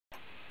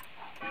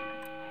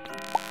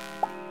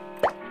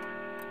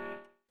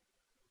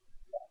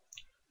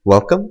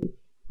Welcome.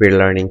 We're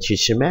learning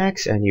Teacher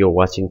Max and you're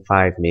watching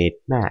 5 Minute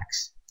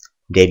Max.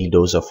 Daily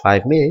dose of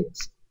 5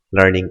 minutes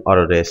learning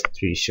Autodesk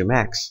Teacher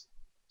Max.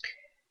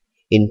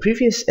 In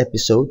previous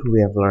episode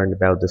we have learned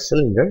about the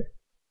cylinder,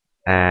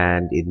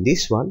 and in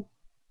this one,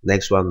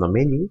 next one on the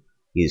menu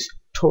is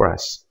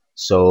Torus.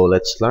 So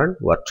let's learn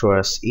what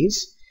Torus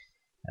is.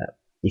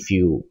 If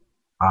you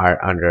are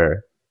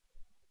under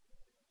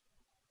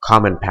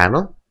Common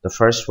Panel, the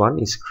first one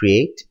is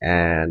Create,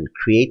 and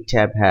Create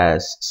tab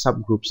has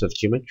subgroups of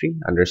geometry.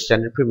 Under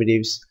Standard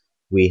Primitives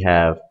we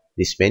have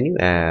this menu,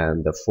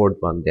 and the fourth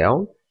one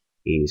down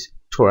is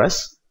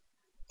Torus.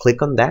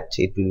 Click on that,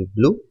 it will be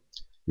blue.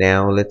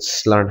 Now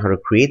let's learn how to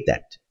create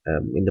that.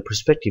 In the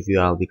perspective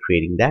view I'll be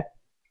creating that.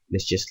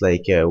 It's just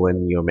like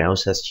when your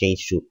mouse has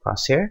changed to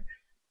Crosshair,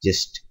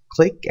 just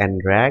click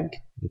and drag.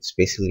 It's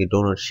basically a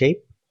donut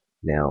shape.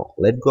 Now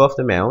let go of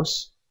the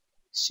mouse.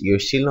 You're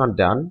still not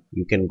done.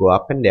 You can go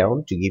up and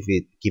down to give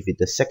it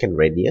the second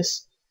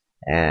radius,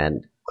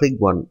 and click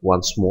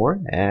once more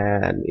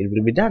and it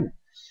will be done.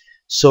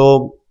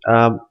 So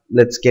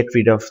let's get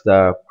rid of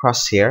the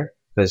crosshair,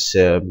 because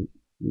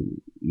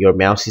your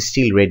mouse is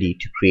still ready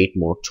to create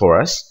more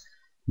torus,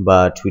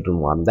 but we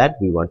don't want that.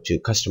 We want to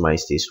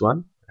customize this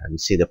one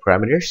and see the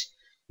parameters.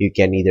 You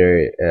can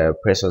either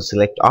press on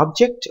select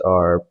object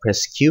or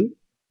press Q,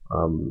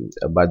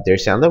 but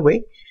there's another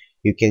way.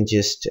 You can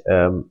just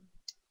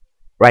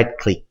right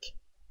click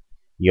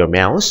your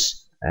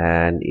mouse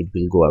and it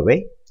will go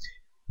away,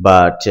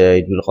 but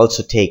it will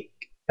also take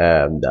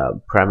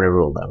the parameter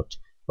rule out.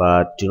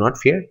 But do not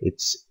fear,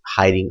 it's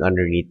hiding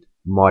underneath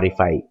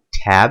modify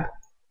tab.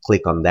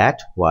 Click on that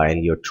while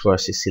your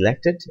torus is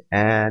selected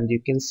and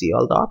you can see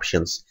all the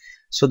options.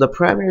 So the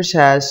parameters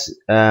has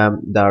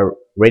the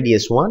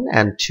radius 1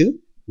 and 2.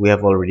 We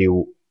have already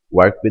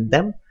worked with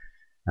them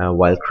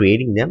while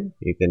creating them.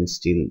 You can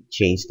still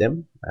change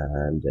them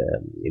and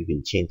it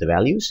will change the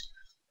values.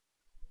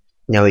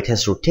 Now it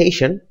has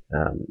rotation.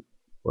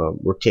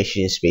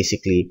 Rotation is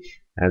basically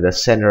the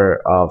center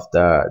of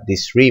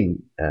this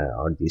rim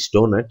or this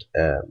donut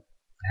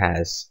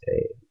has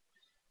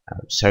a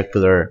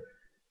circular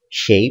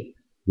shape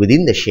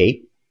within the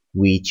shape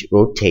which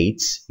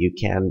rotates. You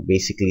can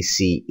basically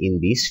see in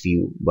this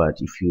view, but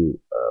if you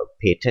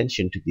pay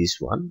attention to this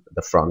one,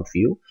 the front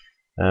view,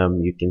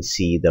 you can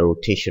see the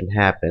rotation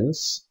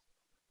happens.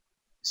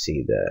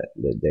 See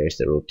there's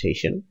the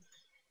rotation.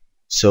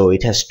 So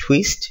it has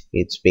twist.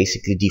 It's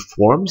basically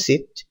deforms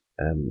it.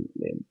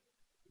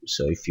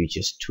 So if you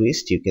just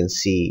twist, you can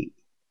see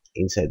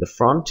inside the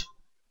front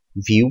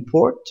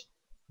viewport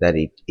that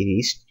it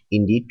is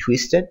indeed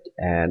twisted,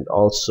 and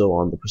also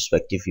on the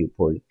perspective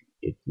viewport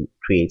it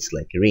creates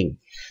like a ring.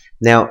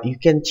 Now you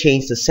can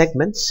change the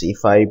segments.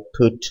 If I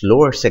put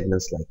lower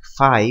segments like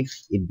 5,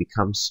 it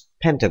becomes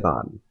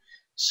pentagon.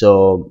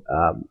 So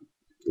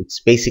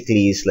it's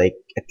basically is like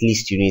at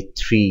least you need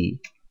 3.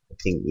 I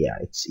think, yeah,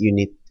 you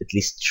need at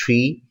least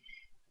 3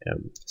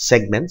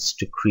 segments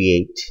to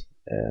create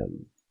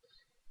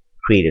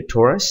a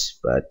torus,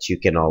 but you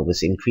can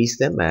always increase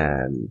them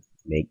and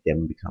make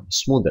them become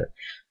smoother.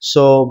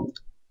 So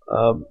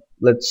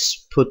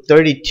let's put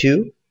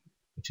 32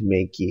 to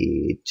make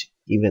it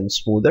even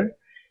smoother,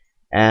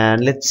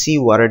 and let's see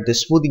what are the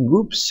smoothing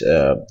groups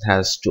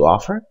has to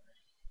offer.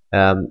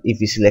 If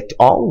we select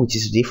all, which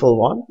is the default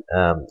one,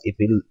 it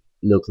will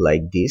look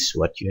like this,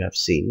 what you have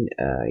seen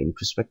in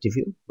perspective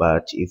view.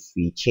 But if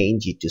we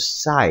change it to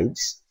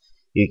sides,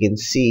 you can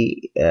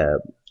see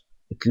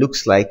it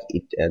looks like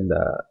it, and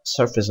the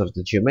surface of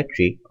the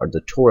geometry or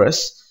the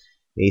torus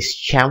is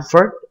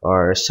chamfered,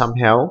 or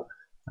somehow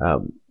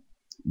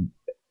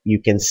you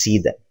can see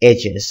the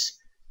edges.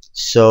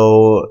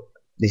 So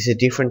this is a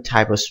different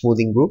type of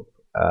smoothing group.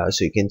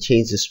 So you can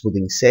change the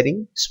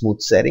smooth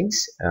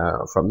settings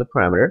from the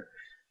parameter.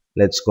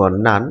 Let's go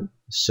on none.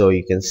 So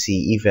you can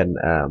see even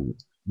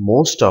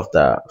most of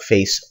the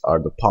face or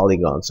the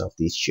polygons of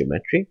this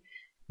geometry.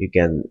 You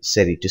can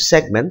set it to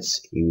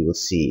segments. You will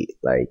see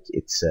like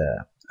it's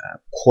a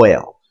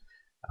coil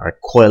or a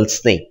coiled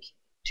snake,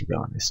 to be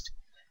honest.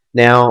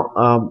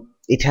 Now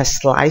it has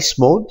slice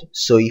mode.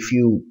 So if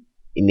you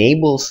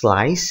enable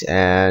slice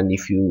and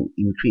if you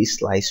increase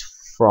slice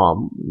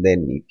from,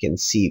 then you can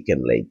see you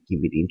can like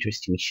give it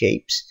interesting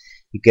shapes.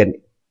 You can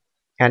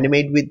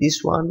animate with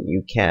this one.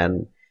 You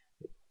can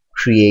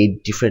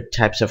create different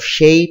types of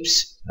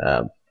shapes,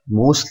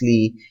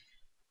 mostly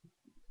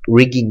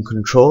rigging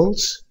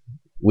controls,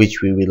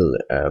 which we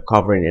will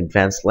cover in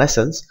advanced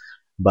lessons.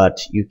 But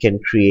you can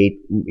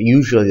create,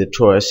 usually the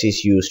torus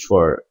is used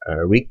for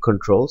rig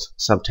controls,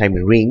 sometimes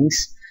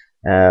rings.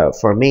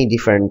 For many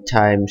different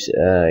times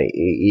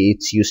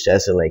it's used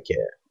as like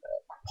a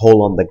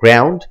hole on the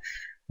ground.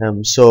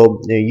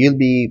 So you'll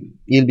be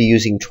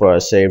using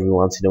torus every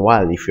once in a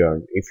while if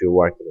you're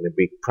working on a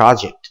big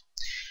project.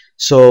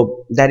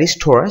 So that is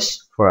torus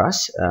for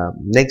us.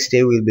 Next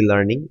day we'll be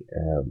learning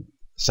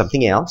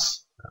something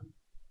else,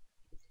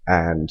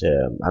 and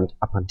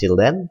up until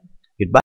then, goodbye.